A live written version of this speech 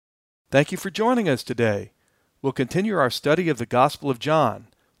Thank you for joining us today. We'll continue our study of the Gospel of John.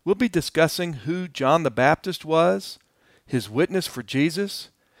 We'll be discussing who John the Baptist was, his witness for Jesus,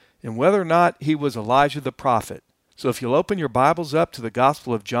 and whether or not he was Elijah the prophet. So if you'll open your Bibles up to the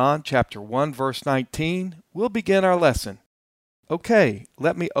Gospel of John, chapter 1, verse 19, we'll begin our lesson. Okay,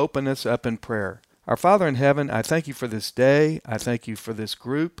 let me open us up in prayer. Our Father in heaven, I thank you for this day. I thank you for this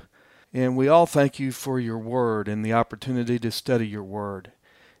group. And we all thank you for your word and the opportunity to study your word.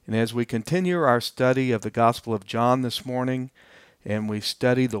 And as we continue our study of the Gospel of John this morning, and we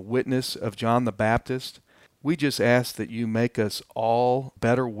study the witness of John the Baptist, we just ask that you make us all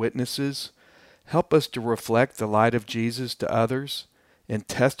better witnesses. Help us to reflect the light of Jesus to others and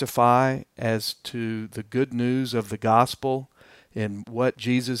testify as to the good news of the gospel and what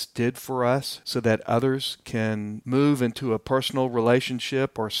Jesus did for us so that others can move into a personal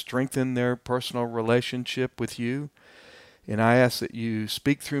relationship or strengthen their personal relationship with you. And I ask that you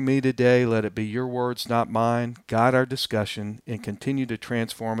speak through me today. Let it be your words, not mine. Guide our discussion and continue to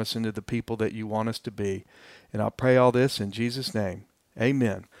transform us into the people that you want us to be. And I'll pray all this in Jesus' name.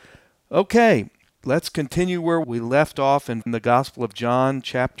 Amen. Okay, let's continue where we left off in the Gospel of John,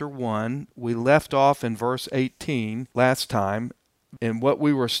 chapter 1. We left off in verse 18 last time. And what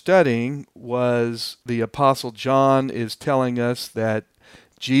we were studying was the Apostle John is telling us that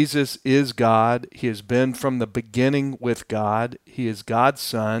Jesus is God. He has been from the beginning with God. He is God's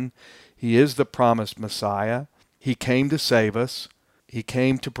Son. He is the promised Messiah. He came to save us. He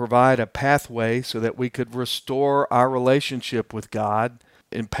came to provide a pathway so that we could restore our relationship with God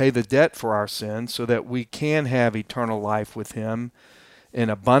and pay the debt for our sins so that we can have eternal life with Him,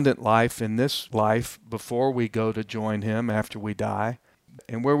 an abundant life in this life before we go to join Him after we die.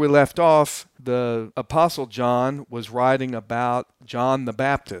 And where we left off, the Apostle John was writing about John the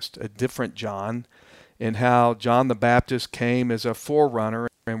Baptist, a different John, and how John the Baptist came as a forerunner.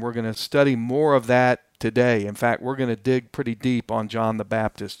 And we're going to study more of that today. In fact, we're going to dig pretty deep on John the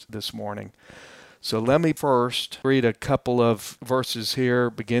Baptist this morning. So let me first read a couple of verses here,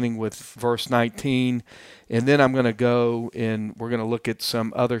 beginning with verse 19, and then I'm going to go and we're going to look at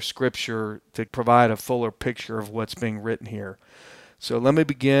some other scripture to provide a fuller picture of what's being written here. So let me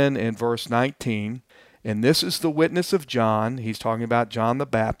begin in verse 19, and this is the witness of John. He's talking about John the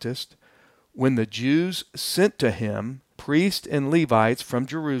Baptist. When the Jews sent to him priests and Levites from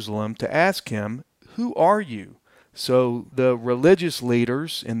Jerusalem to ask him, "Who are you?" So the religious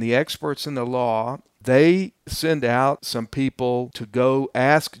leaders and the experts in the law, they send out some people to go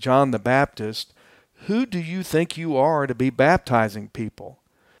ask John the Baptist, "Who do you think you are to be baptizing people?"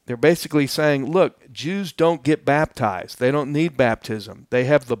 They're basically saying, look, Jews don't get baptized. They don't need baptism. They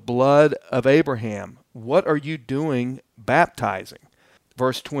have the blood of Abraham. What are you doing baptizing?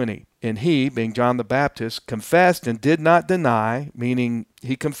 Verse 20, and he, being John the Baptist, confessed and did not deny, meaning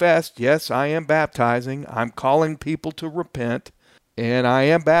he confessed, yes, I am baptizing. I'm calling people to repent, and I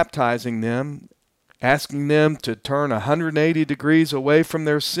am baptizing them, asking them to turn 180 degrees away from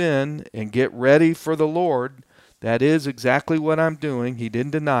their sin and get ready for the Lord. That is exactly what I'm doing. He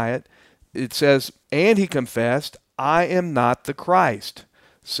didn't deny it. It says, and he confessed, I am not the Christ.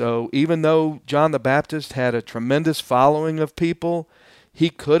 So even though John the Baptist had a tremendous following of people, he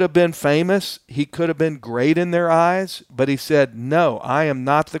could have been famous, he could have been great in their eyes, but he said, no, I am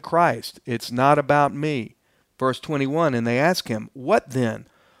not the Christ. It's not about me. Verse 21, and they asked him, what then?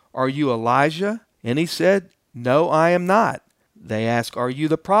 Are you Elijah? And he said, no, I am not. They asked, are you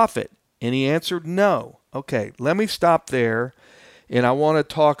the prophet? And he answered, no. Okay, let me stop there, and I want to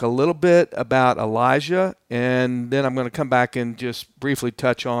talk a little bit about Elijah, and then I'm going to come back and just briefly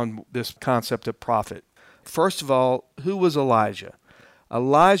touch on this concept of prophet. First of all, who was Elijah?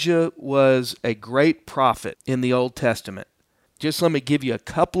 Elijah was a great prophet in the Old Testament. Just let me give you a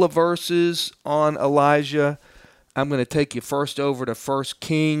couple of verses on Elijah. I'm going to take you first over to 1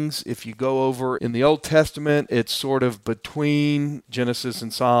 Kings. If you go over in the Old Testament, it's sort of between Genesis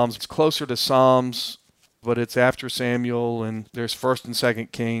and Psalms. It's closer to Psalms, but it's after Samuel, and there's 1st and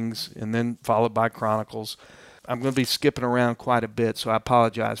 2nd Kings, and then followed by Chronicles. I'm going to be skipping around quite a bit, so I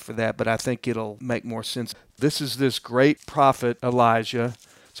apologize for that, but I think it'll make more sense. This is this great prophet Elijah.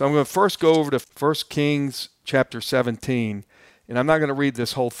 So I'm going to first go over to 1 Kings chapter 17, and I'm not going to read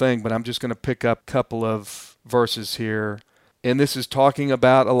this whole thing, but I'm just going to pick up a couple of verses here. And this is talking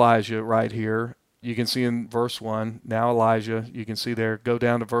about Elijah right here. You can see in verse 1, now Elijah, you can see there, go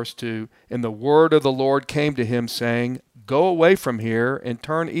down to verse 2. And the word of the Lord came to him, saying, go away from here and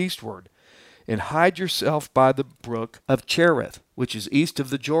turn eastward, and hide yourself by the brook of Cherith, which is east of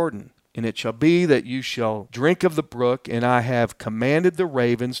the Jordan. And it shall be that you shall drink of the brook, and I have commanded the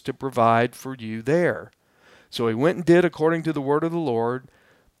ravens to provide for you there. So he went and did according to the word of the Lord.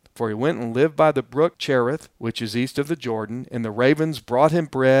 For he went and lived by the brook Cherith, which is east of the Jordan, and the ravens brought him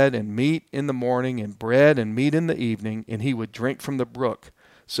bread and meat in the morning, and bread and meat in the evening, and he would drink from the brook.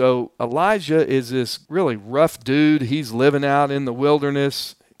 So Elijah is this really rough dude. He's living out in the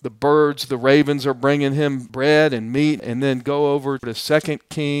wilderness. The birds, the ravens are bringing him bread and meat. And then go over to 2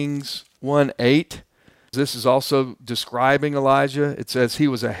 Kings 1:8. This is also describing Elijah. It says he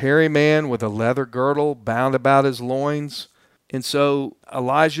was a hairy man with a leather girdle bound about his loins. And so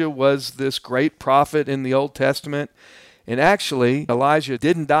Elijah was this great prophet in the Old Testament. And actually, Elijah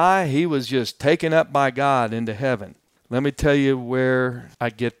didn't die. He was just taken up by God into heaven. Let me tell you where I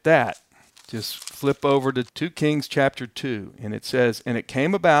get that. Just flip over to 2 Kings chapter 2, and it says, "And it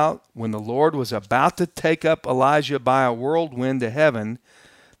came about, when the Lord was about to take up Elijah by a whirlwind to heaven,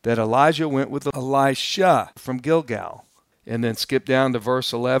 that Elijah went with Elisha from Gilgal." And then skip down to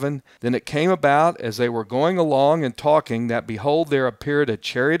verse 11. "Then it came about, as they were going along and talking, that behold, there appeared a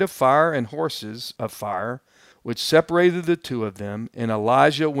chariot of fire and horses of fire, which separated the two of them, and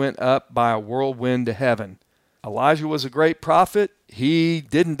Elijah went up by a whirlwind to heaven." Elijah was a great prophet. He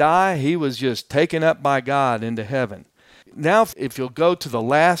didn't die. He was just taken up by God into heaven. Now, if you'll go to the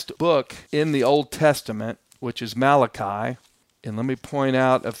last book in the Old Testament, which is Malachi, and let me point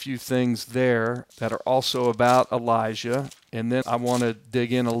out a few things there that are also about Elijah, and then I want to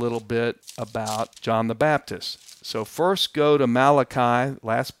dig in a little bit about John the Baptist. So first go to Malachi,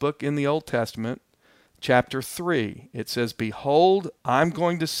 last book in the Old Testament, chapter 3. It says, "Behold, I'm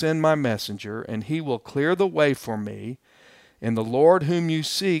going to send my messenger, and he will clear the way for me, and the Lord whom you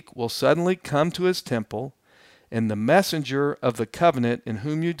seek will suddenly come to his temple, and the messenger of the covenant in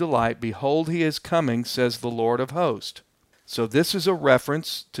whom you delight, behold, he is coming, says the Lord of hosts." So this is a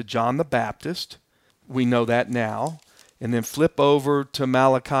reference to John the Baptist. We know that now. And then flip over to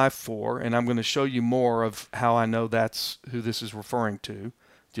Malachi 4, and I'm going to show you more of how I know that's who this is referring to.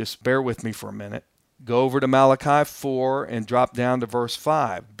 Just bear with me for a minute. Go over to Malachi 4 and drop down to verse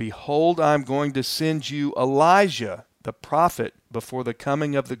 5. "Behold, I'm going to send you Elijah, the prophet, before the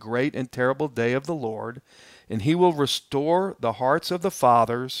coming of the great and terrible day of the Lord, and he will restore the hearts of the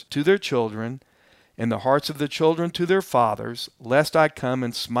fathers to their children, and the hearts of the children to their fathers, lest I come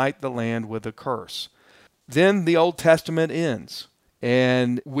and smite the land with a curse." Then the Old Testament ends,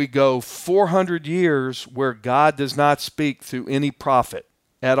 and we go 400 years where God does not speak through any prophet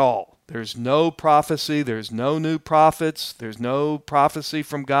at all. There's no prophecy, there's no new prophets, there's no prophecy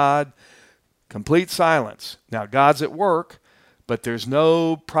from God. Complete silence. Now, God's at work, but there's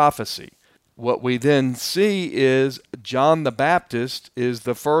no prophecy. What we then see is John the Baptist is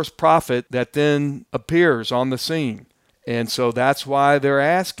the first prophet that then appears on the scene. And so that's why they're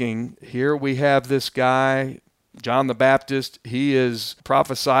asking. Here we have this guy, John the Baptist. He is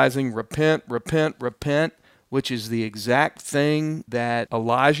prophesizing, repent, repent, repent, which is the exact thing that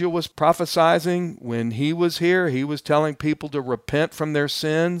Elijah was prophesizing when he was here. He was telling people to repent from their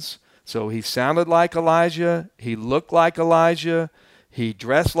sins. So he sounded like Elijah. He looked like Elijah. He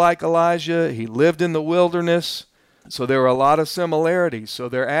dressed like Elijah. He lived in the wilderness. So there are a lot of similarities. So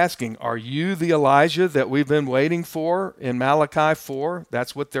they're asking, are you the Elijah that we've been waiting for in Malachi 4?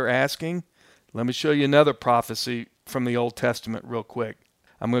 That's what they're asking. Let me show you another prophecy from the Old Testament real quick.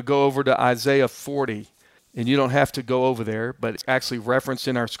 I'm going to go over to Isaiah 40. And you don't have to go over there, but it's actually referenced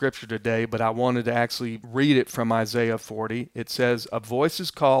in our scripture today, but I wanted to actually read it from Isaiah 40. It says, "A voice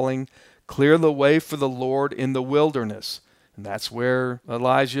is calling, clear the way for the Lord in the wilderness." And that's where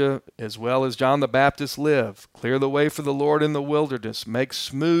Elijah, as well as John the Baptist, live. Clear the way for the Lord in the wilderness. Make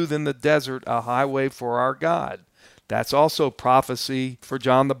smooth in the desert a highway for our God. That's also prophecy for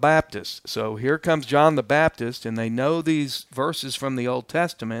John the Baptist. So here comes John the Baptist, and they know these verses from the Old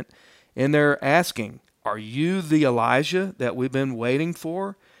Testament, and they're asking, are you the Elijah that we've been waiting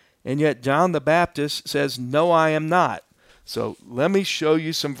for? And yet John the Baptist says, no, I am not. So let me show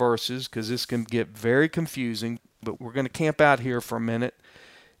you some verses, because this can get very confusing, but we're going to camp out here for a minute,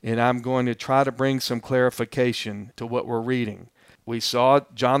 and I'm going to try to bring some clarification to what we're reading. We saw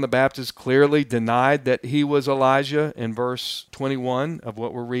John the Baptist clearly denied that he was Elijah in verse 21 of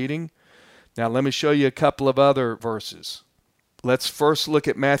what we're reading. Now let me show you a couple of other verses. Let's first look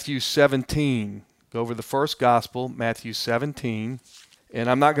at Matthew 17. Go over the first gospel, Matthew 17. And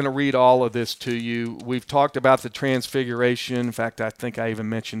I'm not going to read all of this to you. We've talked about the transfiguration. In fact, I think I even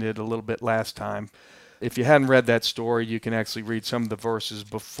mentioned it a little bit last time. If you hadn't read that story, you can actually read some of the verses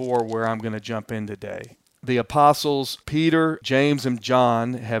before where I'm going to jump in today. The apostles Peter, James, and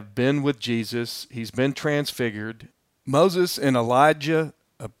John have been with Jesus. He's been transfigured. Moses and Elijah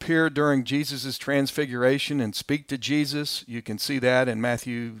appear during Jesus' transfiguration and speak to Jesus. You can see that in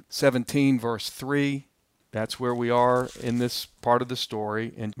Matthew 17, verse 3. That's where we are in this part of the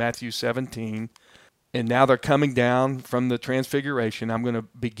story in Matthew 17. And now they're coming down from the transfiguration. I'm going to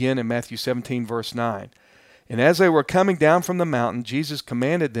begin in Matthew 17, verse 9. And as they were coming down from the mountain, Jesus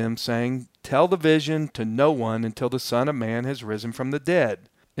commanded them, saying, "Tell the vision to no one until the Son of Man has risen from the dead."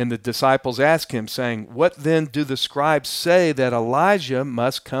 And the disciples asked him, saying, "What then do the scribes say that Elijah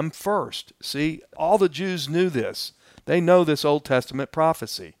must come first?" See, all the Jews knew this. They know this Old Testament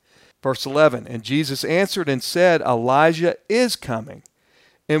prophecy. Verse 11, and Jesus answered and said, "Elijah is coming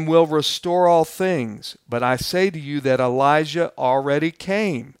and will restore all things. But I say to you that Elijah already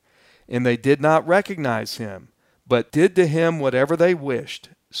came, and they did not recognize him, but did to him whatever they wished.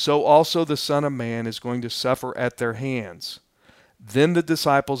 So also the Son of Man is going to suffer at their hands." Then the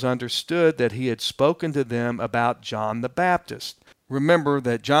disciples understood that he had spoken to them about John the Baptist. Remember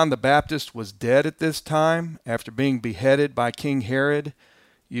that John the Baptist was dead at this time after being beheaded by King Herod.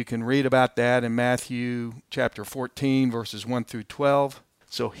 You can read about that in Matthew chapter 14, verses 1 through 12.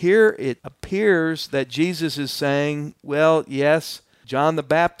 So here it appears that Jesus is saying, well, yes, John the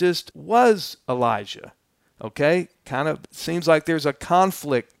Baptist was Elijah. Okay? Kind of seems like there's a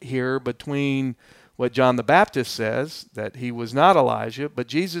conflict here between what John the Baptist says, that he was not Elijah, but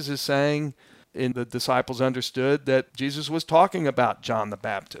Jesus is saying, and the disciples understood that Jesus was talking about John the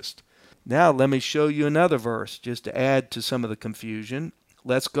Baptist. Now let me show you another verse just to add to some of the confusion.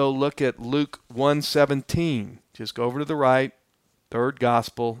 Let's go look at Luke 1:17. Just go over to the right, third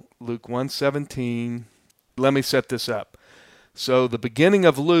gospel, Luke 1:17. Let me set this up. So the beginning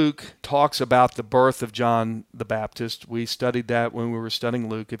of Luke talks about the birth of John the Baptist. We studied that when we were studying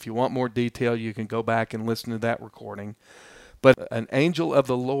Luke. If you want more detail, you can go back and listen to that recording. But an angel of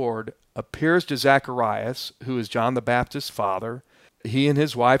the Lord appears to Zacharias, who is John the Baptist's father. He and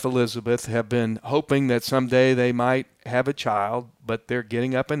his wife Elizabeth have been hoping that someday they might have a child, but they're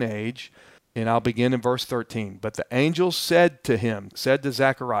getting up in age. And I'll begin in verse 13. But the angel said to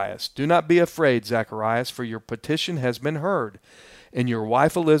Zacharias, "Do not be afraid, Zacharias, for your petition has been heard, and your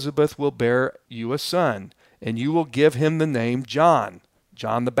wife Elizabeth will bear you a son, and you will give him the name John,"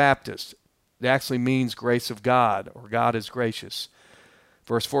 John the Baptist. It actually means grace of God, or God is gracious.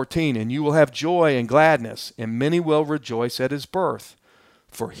 Verse 14, "And you will have joy and gladness, and many will rejoice at his birth.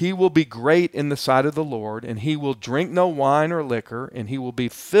 For he will be great in the sight of the Lord, and he will drink no wine or liquor, and he will be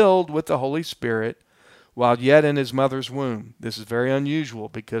filled with the Holy Spirit while yet in his mother's womb." This is very unusual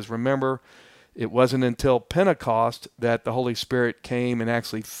because remember, it wasn't until Pentecost that the Holy Spirit came and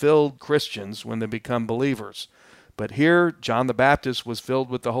actually filled Christians when they become believers. But here, John the Baptist was filled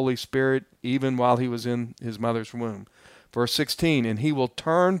with the Holy Spirit even while he was in his mother's womb. Verse 16, "And he will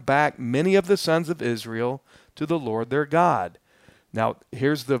turn back many of the sons of Israel to the Lord their God." Now,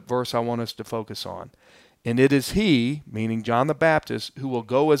 here's the verse I want us to focus on. "And it is he," meaning John the Baptist, "who will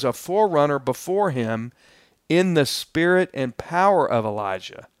go as a forerunner before him in the spirit and power of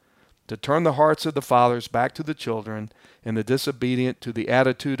Elijah, to turn the hearts of the fathers back to the children and the disobedient to the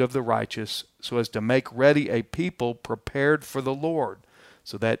attitude of the righteous, so as to make ready a people prepared for the Lord."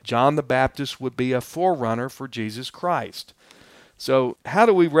 So that John the Baptist would be a forerunner for Jesus Christ. So how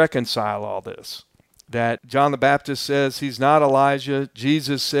do we reconcile all this? That John the Baptist says he's not Elijah.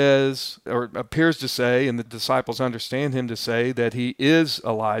 Jesus says, or appears to say, and the disciples understand him to say, that he is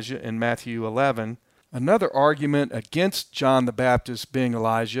Elijah in Matthew 11. Another argument against John the Baptist being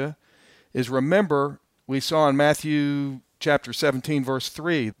Elijah is, remember, we saw in Matthew chapter 17, verse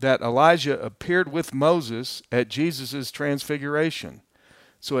 3, that Elijah appeared with Moses at Jesus' transfiguration.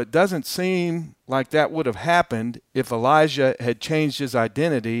 So it doesn't seem like that would have happened if Elijah had changed his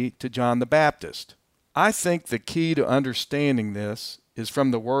identity to John the Baptist. I think the key to understanding this is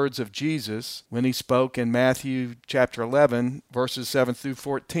from the words of Jesus when he spoke in Matthew chapter 11, verses 7 through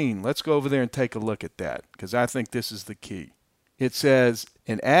 14. Let's go over there and take a look at that, because I think this is the key. It says,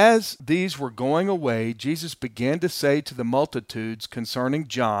 "And as these were going away, Jesus began to say to the multitudes concerning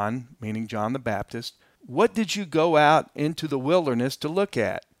John," meaning John the Baptist, "What did you go out into the wilderness to look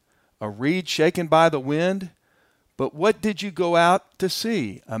at? A reed shaken by the wind? But what did you go out to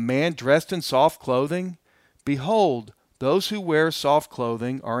see? A man dressed in soft clothing? Behold, those who wear soft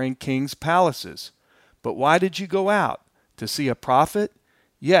clothing are in kings' palaces. But why did you go out? To see a prophet?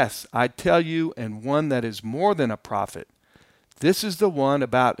 Yes, I tell you, and one that is more than a prophet. This is the one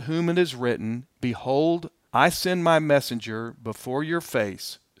about whom it is written, 'Behold, I send my messenger before your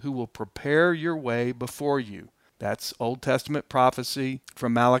face, who will prepare your way before you.'" That's Old Testament prophecy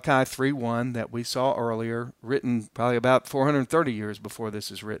from Malachi 3:1 that we saw earlier, written probably about 430 years before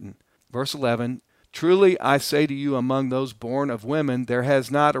this is written. Verse 11, "Truly I say to you, among those born of women, there has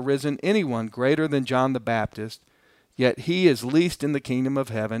not arisen anyone greater than John the Baptist, yet he is least in the kingdom of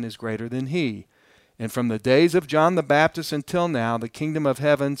heaven is greater than he. And from the days of John the Baptist until now, the kingdom of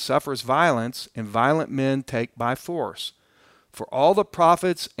heaven suffers violence, and violent men take by force. For all the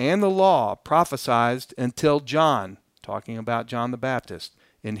prophets and the law prophesied until John, talking about John the Baptist.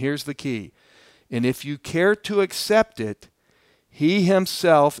 And here's the key. And if you care to accept it, he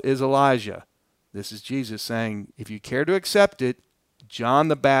himself is Elijah. This is Jesus saying, if you care to accept it, John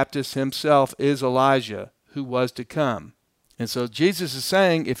the Baptist himself is Elijah, who was to come. And so Jesus is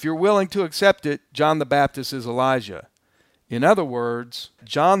saying, if you're willing to accept it, John the Baptist is Elijah. In other words,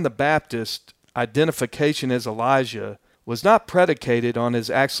 John the Baptist's identification as Elijah was not predicated on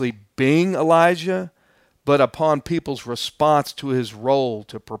his actually being Elijah, but upon people's response to his role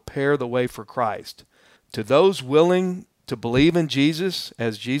to prepare the way for Christ. To those willing to believe in Jesus,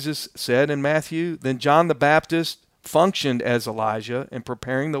 as Jesus said in Matthew, then John the Baptist functioned as Elijah in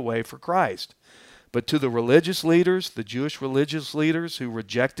preparing the way for Christ. But to the religious leaders, the Jewish religious leaders who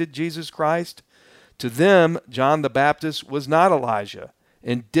rejected Jesus Christ, to them, John the Baptist was not Elijah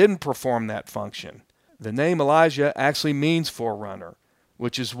and didn't perform that function. The name Elijah actually means forerunner,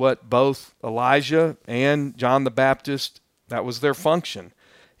 which is what both Elijah and John the Baptist, that was their function.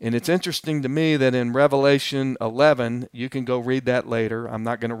 And it's interesting to me that in Revelation 11, you can go read that later. I'm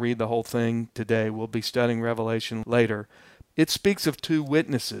not going to read the whole thing today. We'll be studying Revelation later. It speaks of two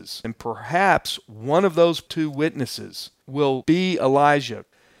witnesses, and perhaps one of those two witnesses will be Elijah.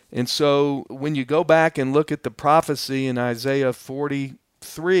 And so when you go back and look at the prophecy in Isaiah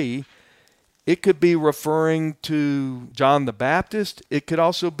 43, it could be referring to John the Baptist. It could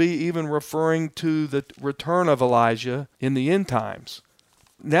also be even referring to the return of Elijah in the end times.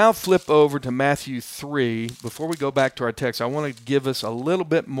 Now flip over to Matthew 3. Before we go back to our text, I want to give us a little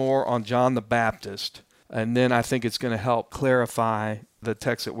bit more on John the Baptist. And then I think it's going to help clarify the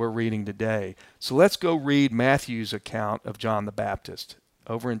text that we're reading today. So let's go read Matthew's account of John the Baptist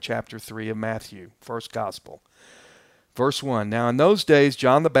over in chapter 3 of Matthew, first gospel. Verse 1, Now in those days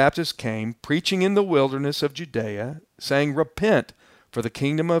John the Baptist came, preaching in the wilderness of Judea, saying, Repent, for the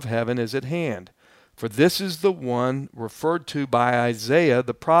kingdom of heaven is at hand. For this is the one referred to by Isaiah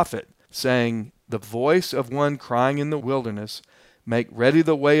the prophet, saying, The voice of one crying in the wilderness, Make ready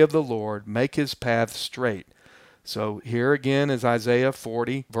the way of the Lord, make his path straight. So here again is Isaiah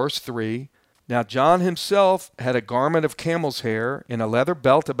 40, verse 3. Now John himself had a garment of camel's hair and a leather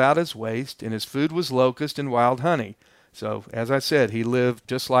belt about his waist, and his food was locust and wild honey. So, as I said, he lived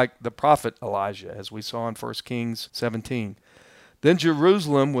just like the prophet Elijah, as we saw in 1 Kings 17. Then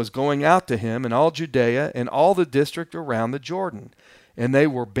Jerusalem was going out to him, and all Judea, and all the district around the Jordan. And they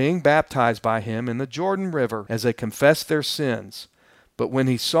were being baptized by him in the Jordan River, as they confessed their sins. But when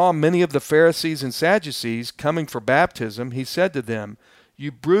he saw many of the Pharisees and Sadducees coming for baptism, he said to them,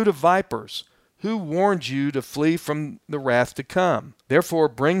 You brood of vipers, who warned you to flee from the wrath to come? Therefore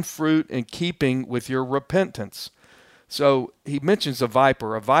bring fruit in keeping with your repentance. So he mentions a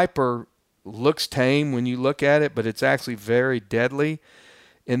viper. A viper looks tame when you look at it, but it's actually very deadly.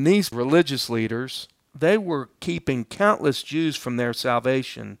 And these religious leaders, they were keeping countless Jews from their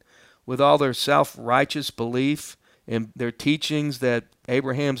salvation with all their self-righteous belief and their teachings that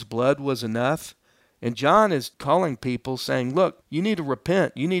Abraham's blood was enough. And John is calling people saying, look, you need to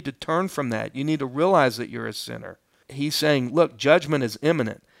repent. You need to turn from that. You need to realize that you're a sinner. He's saying, look, judgment is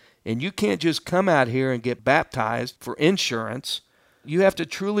imminent. And you can't just come out here and get baptized for insurance. You have to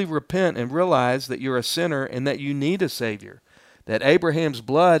truly repent and realize that you're a sinner and that you need a Savior. That Abraham's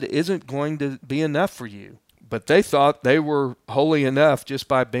blood isn't going to be enough for you. But they thought they were holy enough just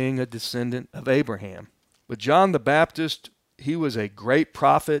by being a descendant of Abraham. But John the Baptist, he was a great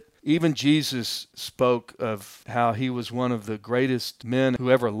prophet. Even Jesus spoke of how he was one of the greatest men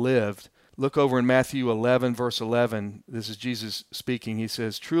who ever lived. Look over in Matthew 11, verse 11. This is Jesus speaking. He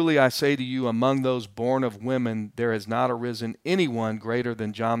says, Truly I say to you, among those born of women, there has not arisen anyone greater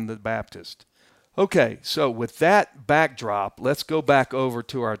than John the Baptist. Okay, so with that backdrop, let's go back over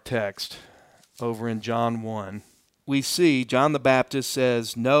to our text over in John 1. We see John the Baptist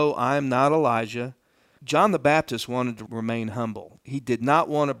says, No, I am not Elijah. John the Baptist wanted to remain humble. He did not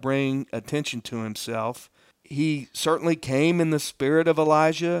want to bring attention to himself. He certainly came in the spirit of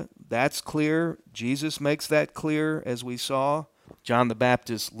Elijah. That's clear. Jesus makes that clear, as we saw. John the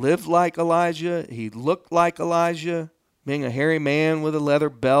Baptist lived like Elijah. He looked like Elijah. Being a hairy man with a leather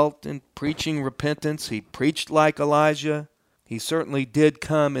belt and preaching repentance, he preached like Elijah. He certainly did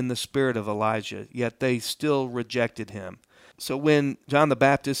come in the spirit of Elijah, yet they still rejected him. So when John the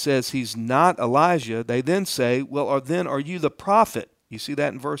Baptist says he's not Elijah, they then say, well, then are you the prophet? You see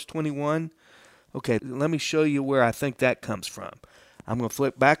that in verse 21? Okay, let me show you where I think that comes from. I'm going to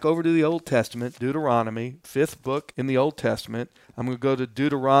flip back over to the Old Testament, Deuteronomy, 5th book in the Old Testament. I'm going to go to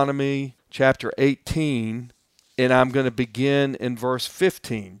Deuteronomy chapter 18, and I'm going to begin in verse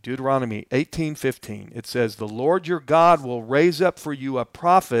 15. Deuteronomy 18:15. It says, "The Lord your God will raise up for you a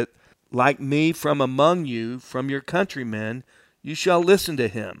prophet like me from among you, from your countrymen. You shall listen to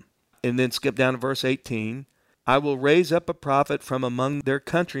him." And then skip down to verse 18. "I will raise up a prophet from among their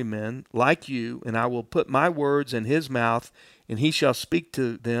countrymen like you, and I will put my words in his mouth, and he shall speak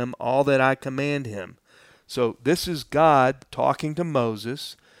to them all that I command him." So this is God talking to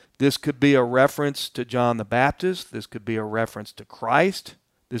Moses. This could be a reference to John the Baptist. This could be a reference to Christ.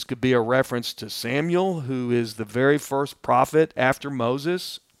 This could be a reference to Samuel, who is the very first prophet after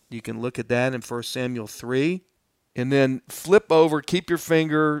Moses. You can look at that in 1 Samuel 3. And then flip over, keep your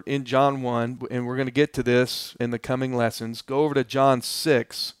finger in John 1, and we're going to get to this in the coming lessons. Go over to John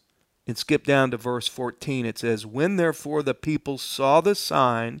 6 and skip down to verse 14. It says, "When therefore the people saw the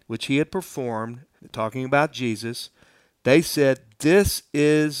sign which he had performed," talking about Jesus, "they said, 'This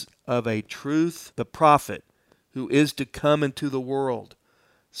is of a truth the prophet who is to come into the world.'"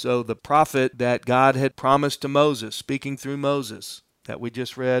 So the prophet that God had promised to Moses, speaking through Moses, that we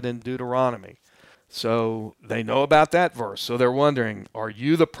just read in Deuteronomy. So they know about that verse. So they're wondering, are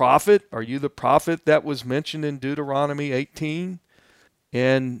you the prophet? Are you the prophet that was mentioned in Deuteronomy 18?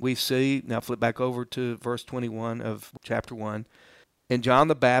 And we see, now flip back over to verse 21 of chapter 1. "And John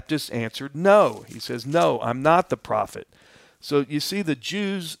the Baptist answered, 'No.'" He says, "No, I'm not the prophet." So you see, the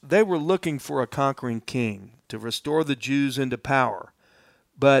Jews, they were looking for a conquering king to restore the Jews into power.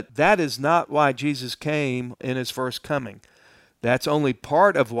 But that is not why Jesus came in his first coming. That's only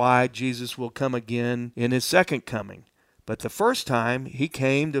part of why Jesus will come again in his second coming. But the first time, he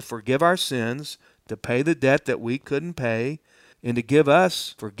came to forgive our sins, to pay the debt that we couldn't pay, and to give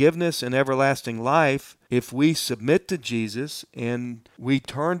us forgiveness and everlasting life if we submit to Jesus and we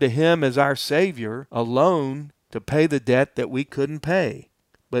turn to him as our Savior alone to pay the debt that we couldn't pay.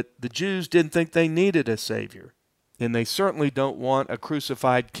 But the Jews didn't think they needed a Savior, and they certainly don't want a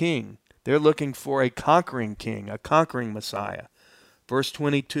crucified king. They're looking for a conquering king, a conquering Messiah. Verse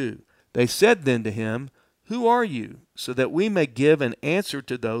 22, "They said then to him, 'Who are you?' so that we may give an answer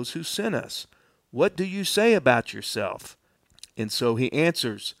to those who sent us. What do you say about yourself?' And so he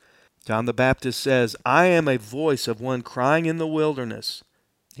answers. John the Baptist says, 'I am a voice of one crying in the wilderness.'"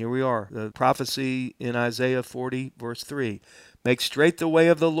 Here we are, the prophecy in Isaiah 40, verse 3. "Make straight the way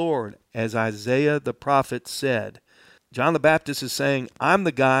of the Lord, as Isaiah the prophet said." John the Baptist is saying, I'm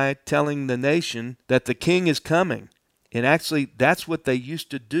the guy telling the nation that the king is coming. And actually, that's what they used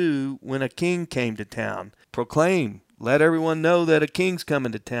to do when a king came to town. Proclaim, let everyone know that a king's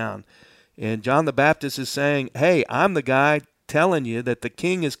coming to town. And John the Baptist is saying, hey, I'm the guy telling you that the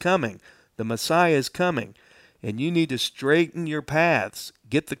king is coming. The Messiah is coming. And you need to straighten your paths.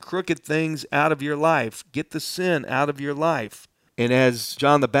 Get the crooked things out of your life. Get the sin out of your life. And as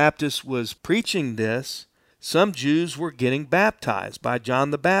John the Baptist was preaching this, some Jews were getting baptized by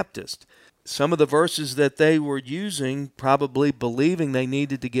John the Baptist. Some of the verses that they were using, probably believing they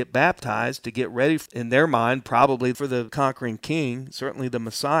needed to get baptized to get ready in their mind, probably for the conquering king, certainly the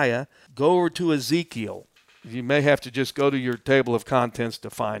Messiah. Go over to Ezekiel. You may have to just go to your table of contents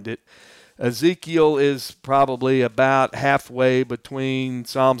to find it. Ezekiel is probably about halfway between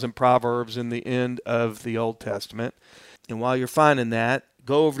Psalms and Proverbs in the end of the Old Testament. And while you're finding that,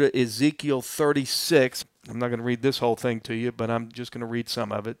 go over to Ezekiel 36. I'm not going to read this whole thing to you, but I'm just going to read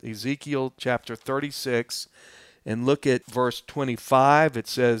some of it. Ezekiel chapter 36, and look at verse 25. It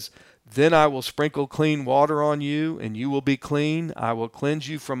says, "Then I will sprinkle clean water on you, and you will be clean. I will cleanse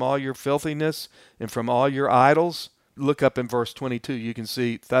you from all your filthiness and from all your idols." Look up in verse 22. You can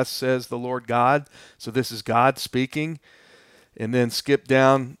see, "Thus says the Lord God." So this is God speaking. And then skip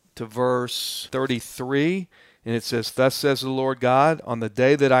down to verse 33. And it says, "Thus says the Lord God, on the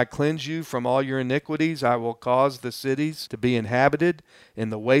day that I cleanse you from all your iniquities, I will cause the cities to be inhabited,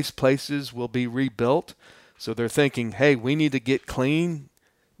 and the waste places will be rebuilt." So they're thinking, hey, we need to get clean.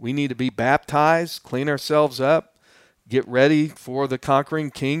 We need to be baptized, clean ourselves up, get ready for the conquering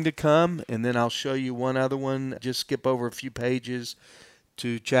king to come. And then I'll show you one other one. Just skip over a few pages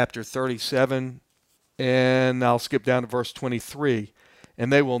to chapter 37, and I'll skip down to verse 23.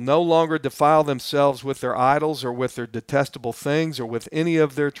 "And they will no longer defile themselves with their idols or with their detestable things or with any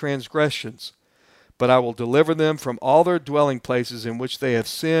of their transgressions. But I will deliver them from all their dwelling places in which they have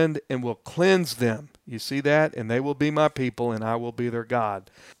sinned and will cleanse them." You see that? "And they will be my people and I will be their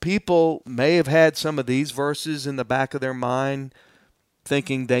God." People may have had some of these verses in the back of their mind,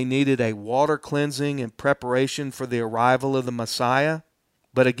 thinking they needed a water cleansing in preparation for the arrival of the Messiah.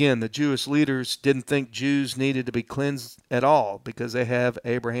 But again, the Jewish leaders didn't think Jews needed to be cleansed at all because they have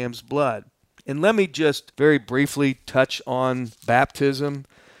Abraham's blood. And let me just very briefly touch on baptism.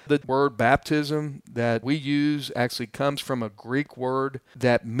 The word baptism that we use actually comes from a Greek word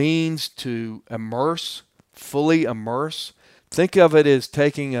that means to immerse, fully immerse. Think of it as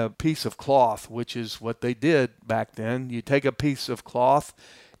taking a piece of cloth, which is what they did back then. You take a piece of cloth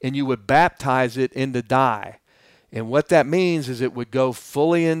and you would baptize it into dye. And what that means is it would go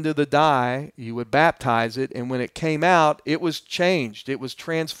fully into the dye, you would baptize it, and when it came out, it was changed, it was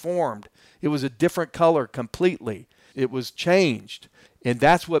transformed. It was a different color completely. It was changed. And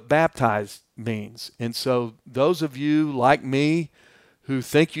that's what baptized means. And so those of you like me who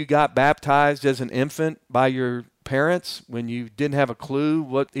think you got baptized as an infant by your parents when you didn't have a clue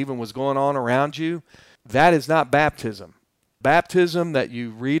what even was going on around you, that is not baptism. Baptism that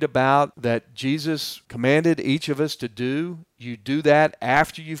you read about that Jesus commanded each of us to do, you do that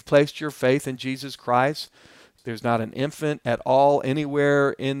after you've placed your faith in Jesus Christ. There's not an infant at all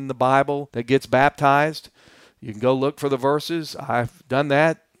anywhere in the Bible that gets baptized. You can go look for the verses. I've done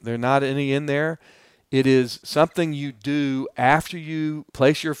that. There are not any in there. It is something you do after you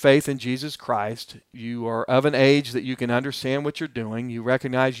place your faith in Jesus Christ. You are of an age that you can understand what you're doing. You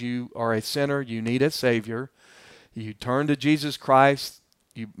recognize you are a sinner. You need a Savior. You turn to Jesus Christ,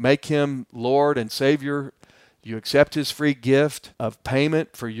 you make him Lord and Savior, you accept his free gift of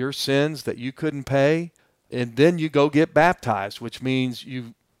payment for your sins that you couldn't pay, and then you go get baptized, which means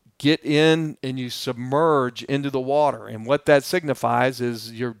you get in and you submerge into the water. And what that signifies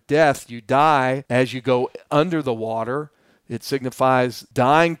is your death. You die as you go under the water. It signifies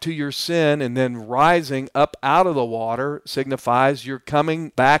dying to your sin, and then rising up out of the water signifies you're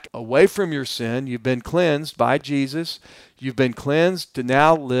coming back away from your sin. You've been cleansed by Jesus. You've been cleansed to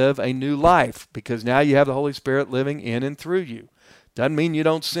now live a new life because now you have the Holy Spirit living in and through you. Doesn't mean you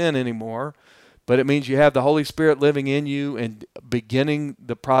don't sin anymore, but it means you have the Holy Spirit living in you and beginning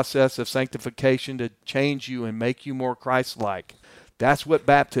the process of sanctification to change you and make you more Christ-like. That's what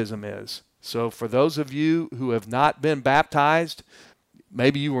baptism is. So for those of you who have not been baptized,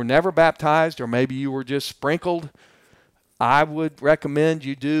 maybe you were never baptized or maybe you were just sprinkled, I would recommend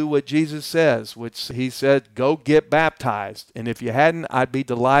you do what Jesus says, which he said, go get baptized. And if you hadn't, I'd be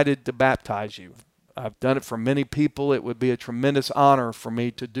delighted to baptize you. I've done it for many people. It would be a tremendous honor for me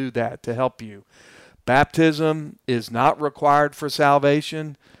to do that, to help you. Baptism is not required for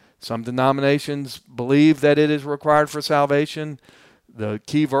salvation. Some denominations believe that it is required for salvation. The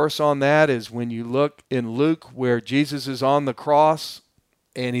key verse on that is when you look in Luke where Jesus is on the cross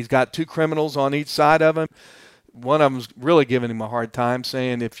and he's got two criminals on each side of him. One of them's really giving him a hard time,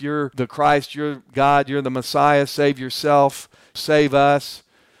 saying, if you're the Christ, you're God, you're the Messiah, save yourself, save us,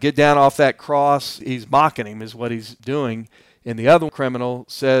 get down off that cross. He's mocking him is what he's doing. And the other criminal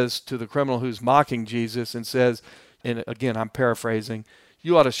says to the criminal who's mocking Jesus and says, and again, I'm paraphrasing,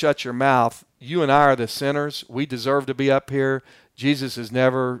 you ought to shut your mouth. You and I are the sinners. We deserve to be up here. Jesus has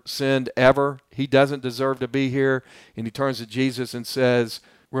never sinned ever. He doesn't deserve to be here. And he turns to Jesus and says,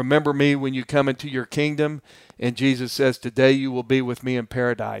 remember me when you come into your kingdom. And Jesus says, today you will be with me in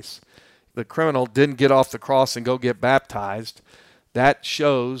paradise. The criminal didn't get off the cross and go get baptized. That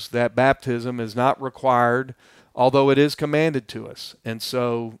shows that baptism is not required, although it is commanded to us. And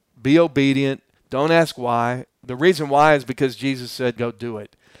so be obedient. Don't ask why. The reason why is because Jesus said, go do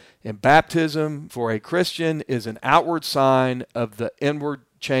it. And baptism for a Christian is an outward sign of the inward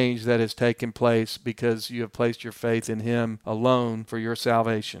change that has taken place because you have placed your faith in him alone for your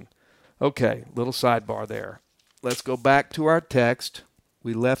salvation. Okay, little sidebar there. Let's go back to our text.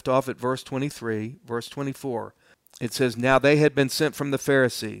 We left off at verse 23, verse 24. It says, now they had been sent from the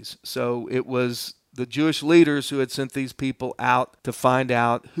Pharisees. So it was the Jewish leaders who had sent these people out to find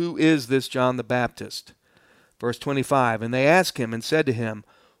out, who is this John the Baptist? Verse 25, and they asked him and said to him,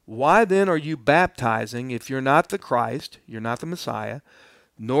 why then are you baptizing if you're not the Christ, you're not the Messiah,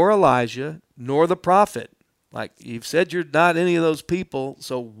 nor Elijah, nor the prophet? Like, you've said you're not any of those people,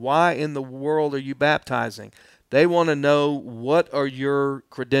 so why in the world are you baptizing? They want to know, what are your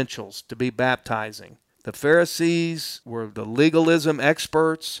credentials to be baptizing? The Pharisees were the legalism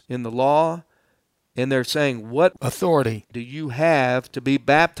experts in the law, and they're saying, what authority do you have to be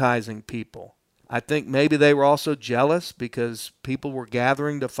baptizing people? I think maybe they were also jealous because people were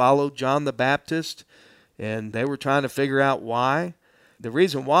gathering to follow John the Baptist, and they were trying to figure out why. The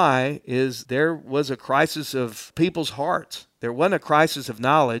reason why is there was a crisis of people's hearts. There wasn't a crisis of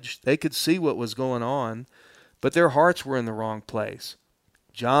knowledge. They could see what was going on, but their hearts were in the wrong place.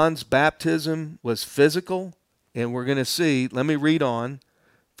 John's baptism was physical, and we're going to see, let me read on,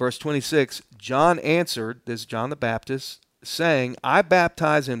 verse 26, John answered, this is John the Baptist, saying, I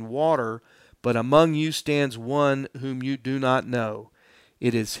baptize in water, but among you stands one whom you do not know.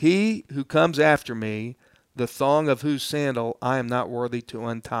 It is he who comes after me, the thong of whose sandal I am not worthy to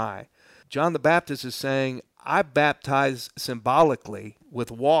untie. John the Baptist is saying, I baptize symbolically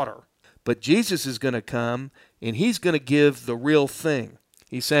with water, but Jesus is going to come and he's going to give the real thing.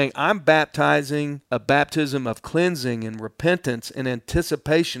 He's saying, I'm baptizing a baptism of cleansing and repentance in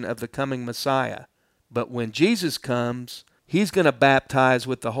anticipation of the coming Messiah. But when Jesus comes, he's going to baptize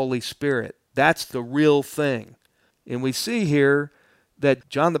with the Holy Spirit. That's the real thing. And we see here that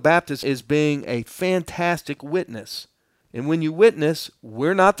John the Baptist is being a fantastic witness. And when you witness,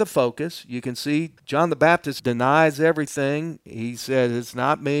 we're not the focus. You can see John the Baptist denies everything. He said, it's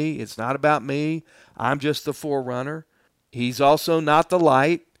not me. It's not about me. I'm just the forerunner. He's also not the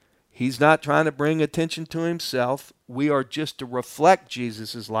light. He's not trying to bring attention to himself. We are just to reflect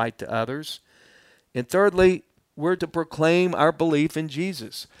Jesus' light to others. And thirdly, we're to proclaim our belief in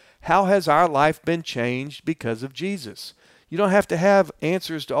Jesus. How has our life been changed because of Jesus? You don't have to have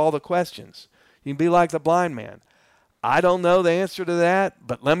answers to all the questions. You can be like the blind man. I don't know the answer to that,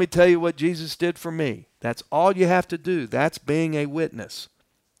 but let me tell you what Jesus did for me. That's all you have to do. That's being a witness.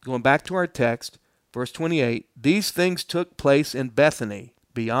 Going back to our text, verse 28, these things took place in Bethany,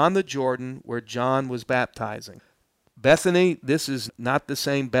 beyond the Jordan, where John was baptizing. Bethany, this is not the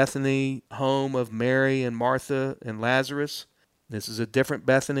same Bethany, home of Mary and Martha and Lazarus. This is a different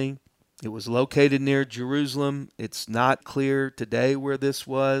Bethany. It was located near Jerusalem. It's not clear today where this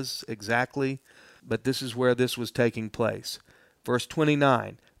was exactly, but this is where this was taking place. Verse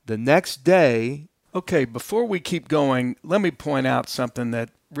 29, the next day. Okay, before we keep going, let me point out something that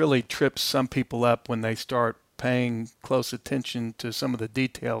really trips some people up when they start paying close attention to some of the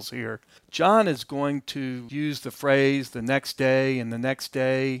details here. John is going to use the phrase the next day and the next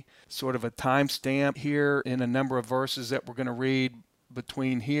day, sort of a timestamp here in a number of verses that we're going to read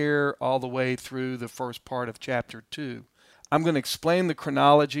between here all the way through the first part of chapter 2. I'm going to explain the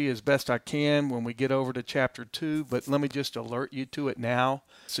chronology as best I can when we get over to chapter 2, but let me just alert you to it now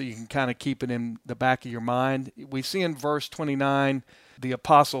so you can kind of keep it in the back of your mind. We see in verse 29, the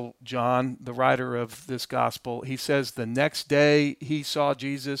Apostle John, the writer of this gospel, he says the next day he saw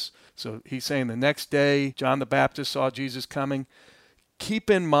Jesus. So he's saying the next day John the Baptist saw Jesus coming. Keep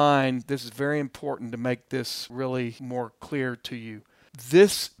in mind, this is very important to make this really more clear to you.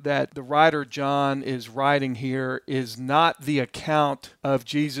 This that the writer John is writing here is not the account of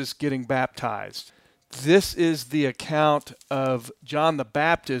Jesus getting baptized. This is the account of John the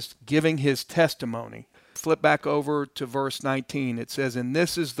Baptist giving his testimony. Flip back over to verse 19. It says, and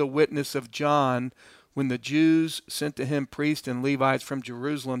this is the witness of John when the Jews sent to him priests and Levites from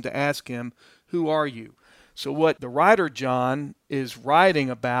Jerusalem to ask him, who are you? So what the writer John is writing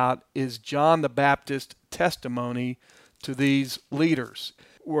about is John the Baptist's testimony to these leaders.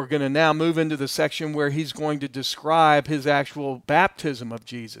 We're going to now move into the section where he's going to describe his actual baptism of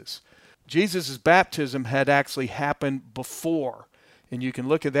Jesus. Jesus' baptism had actually happened before. And you can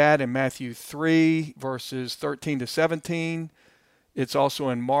look at that in Matthew 3, verses 13 to 17. It's also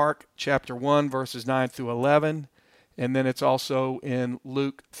in Mark chapter 1, verses 9 through 11. And then it's also in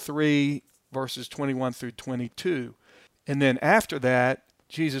Luke 3, verses 21 through 22. And then after that,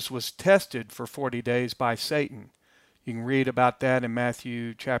 Jesus was tested for 40 days by Satan. You can read about that in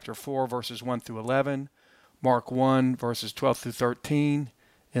Matthew chapter 4, verses 1 through 11, Mark 1, verses 12 through 13,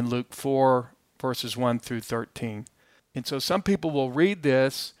 and Luke 4, verses 1 through 13. And so some people will read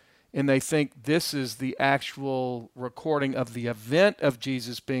this and they think this is the actual recording of the event of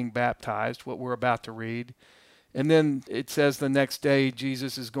Jesus being baptized, what we're about to read. And then it says the next day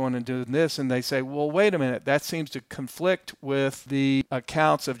Jesus is going and doing this, and they say, well, wait a minute, that seems to conflict with the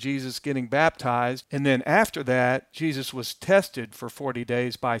accounts of Jesus getting baptized. And then after that, Jesus was tested for 40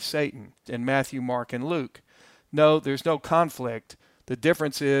 days by Satan in Matthew, Mark, and Luke. No, there's no conflict. The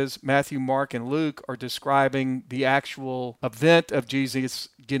difference is Matthew, Mark, and Luke are describing the actual event of Jesus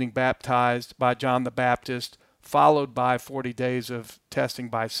getting baptized by John the Baptist, followed by 40 days of testing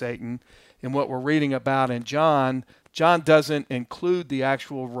by Satan. And what we're reading about in John doesn't include the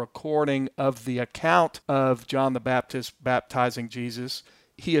actual recording of the account of John the Baptist baptizing Jesus.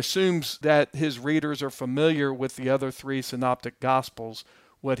 He assumes that his readers are familiar with the other three synoptic gospels.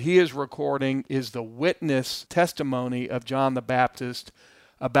 What he is recording is the witness testimony of John the Baptist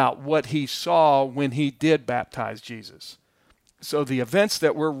about what he saw when he did baptize Jesus. So the events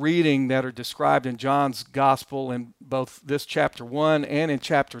that we're reading that are described in John's gospel in both this chapter 1 and in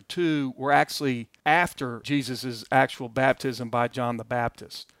chapter 2 were actually after Jesus' actual baptism by John the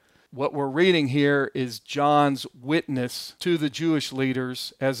Baptist. What we're reading here is John's witness to the Jewish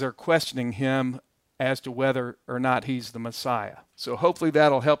leaders as they're questioning him as to whether or not he's the Messiah. So hopefully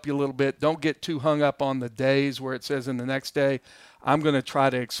that'll help you a little bit. Don't get too hung up on the days where it says in the next day. I'm going to try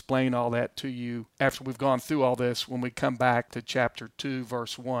to explain all that to you after we've gone through all this when we come back to chapter 2,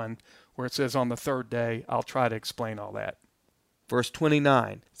 verse 1, where it says on the third day. I'll try to explain all that. Verse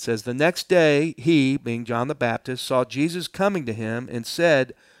 29 says, "The next day he," being John the Baptist, "saw Jesus coming to him and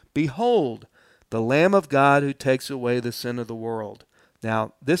said, 'Behold, the Lamb of God who takes away the sin of the world.'"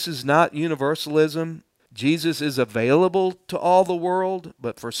 Now, this is not universalism. Jesus is available to all the world,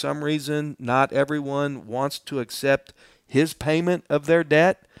 but for some reason, not everyone wants to accept his payment of their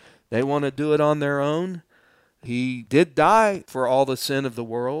debt. They want to do it on their own. He did die for all the sin of the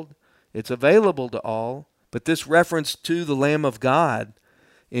world. It's available to all. But this reference to the Lamb of God,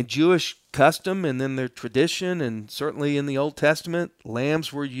 in Jewish custom and in their tradition, and certainly in the Old Testament,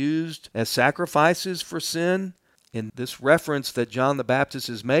 lambs were used as sacrifices for sin. And this reference that John the Baptist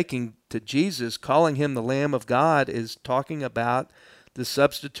is making to Jesus, calling him the Lamb of God, is talking about the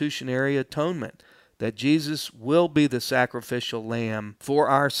substitutionary atonement, that Jesus will be the sacrificial lamb for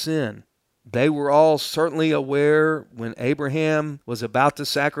our sin. They were all certainly aware when Abraham was about to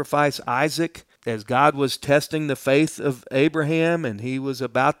sacrifice Isaac, as God was testing the faith of Abraham and he was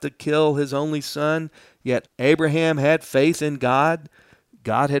about to kill his only son, yet Abraham had faith in God.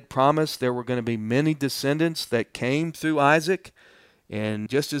 God had promised there were going to be many descendants that came through Isaac. And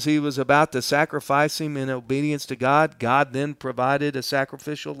just as he was about to sacrifice him in obedience to God, God then provided a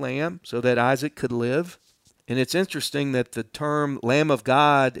sacrificial lamb so that Isaac could live. And it's interesting that the term Lamb of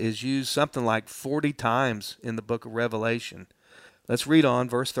God is used something like 40 times in the book of Revelation. Let's read on,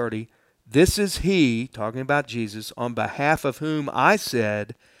 verse 30. "This is he," talking about Jesus, "on behalf of whom I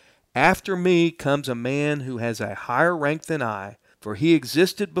said, 'After me comes a man who has a higher rank than I, for he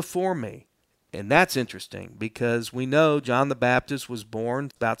existed before me.'" And that's interesting because we know John the Baptist was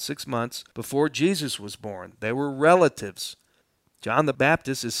born about 6 months before Jesus was born. They were relatives. John the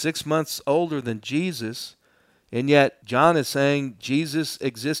Baptist is 6 months older than Jesus, and yet John is saying Jesus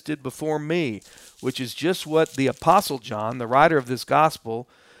existed before me, which is just what the Apostle John, the writer of this gospel,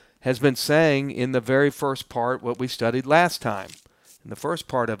 has been saying in the very first part, what we studied last time. In the first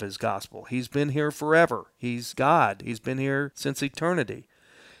part of his gospel, he's been here forever. He's God. He's been here since eternity.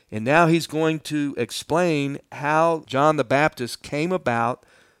 And now he's going to explain how John the Baptist came about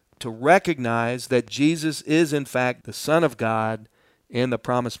to recognize that Jesus is in fact the Son of God and the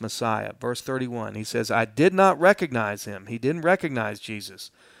promised Messiah. Verse 31, he says, "I did not recognize him." He didn't recognize Jesus.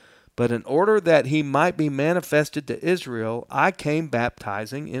 "But in order that he might be manifested to Israel, I came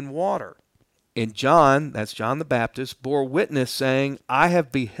baptizing in water." And John, that's John the Baptist, bore witness, saying, "I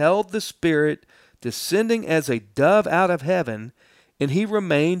have beheld the Spirit descending as a dove out of heaven, and he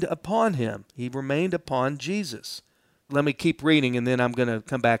remained upon him." He remained upon Jesus. Let me keep reading, and then I'm going to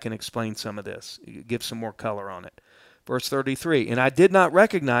come back and explain some of this, give some more color on it. Verse 33, "And I did not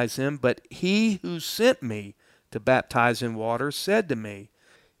recognize him, but he who sent me to baptize in water said to me,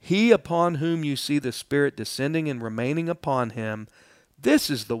 'He upon whom you see the Spirit descending and remaining upon him, this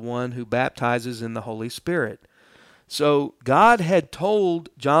is the one who baptizes in the Holy Spirit.'" So God had told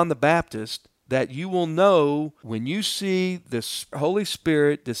John the Baptist that you will know when you see the Holy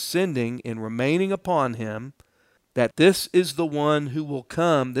Spirit descending and remaining upon him, that this is the one who will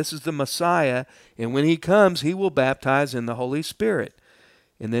come, this is the Messiah, and when he comes, he will baptize in the Holy Spirit.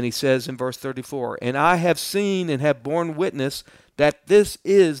 And then he says in verse 34, "And I have seen and have borne witness that this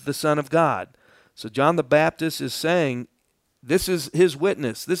is the Son of God." So John the Baptist is saying, this is his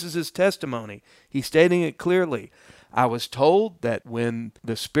witness, this is his testimony. He's stating it clearly. "I was told that when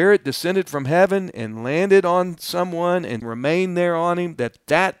the Spirit descended from heaven and landed on someone and remained there on him,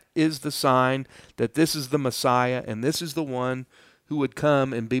 that is the sign that this is the Messiah and this is the one who would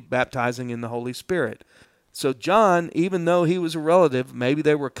come and be baptizing in the Holy Spirit." So John, even though he was a relative, maybe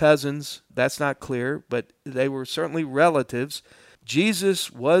they were cousins, that's not clear, but they were certainly relatives. Jesus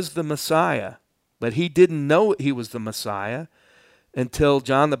was the Messiah, but he didn't know he was the Messiah until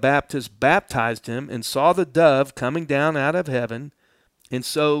John the Baptist baptized him and saw the dove coming down out of heaven. And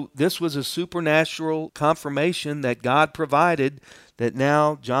so this was a supernatural confirmation that God provided that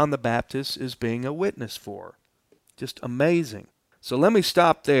now John the Baptist is being a witness for. Just amazing. So let me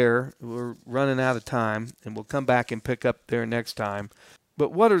stop there. We're running out of time, and we'll come back and pick up there next time.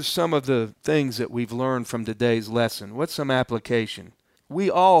 But what are some of the things that we've learned from today's lesson? What's some application?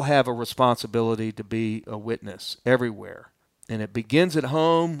 We all have a responsibility to be a witness everywhere. And it begins at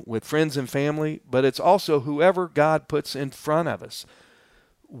home with friends and family, but it's also whoever God puts in front of us.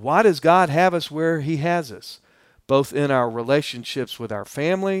 Why does God have us where he has us? Both in our relationships with our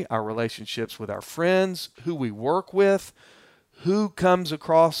family, our relationships with our friends, who we work with, who comes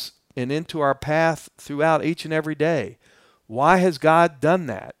across and into our path throughout each and every day. Why has God done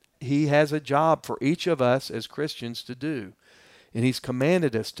that? He has a job for each of us as Christians to do, and He's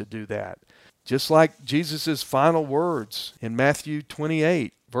commanded us to do that. Just like Jesus' final words in Matthew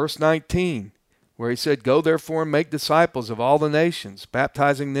 28, verse 19, where He said, "Go therefore and make disciples of all the nations,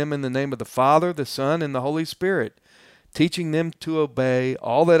 baptizing them in the name of the Father, the Son, and the Holy Spirit, teaching them to obey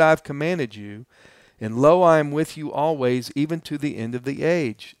all that I've commanded you. And lo, I am with you always, even to the end of the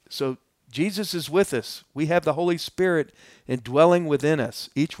age." So Jesus is with us. We have the Holy Spirit indwelling within us,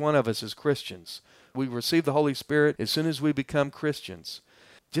 each one of us as Christians. We receive the Holy Spirit as soon as we become Christians.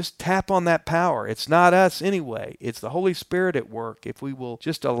 Just tap on that power. It's not us anyway. It's the Holy Spirit at work. If we will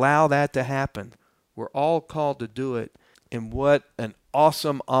just allow that to happen, we're all called to do it. And what an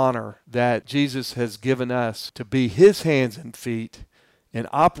awesome honor that Jesus has given us to be His hands and feet and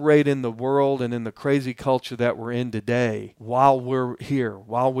operate in the world and in the crazy culture that we're in today while we're here,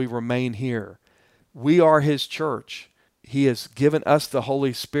 while we remain here. We are His church. He has given us the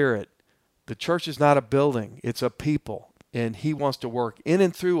Holy Spirit. The church is not a building, it's a people. And He wants to work in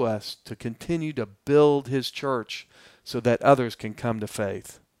and through us to continue to build His church so that others can come to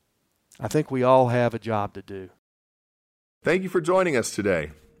faith. I think we all have a job to do. Thank you for joining us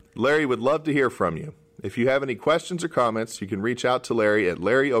today. Larry would love to hear from you. If you have any questions or comments, you can reach out to Larry at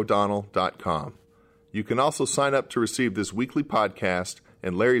larryo'donnell.com. You can also sign up to receive this weekly podcast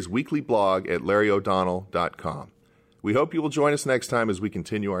and Larry's weekly blog at larryo'donnell.com. We hope you will join us next time as we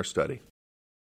continue our study.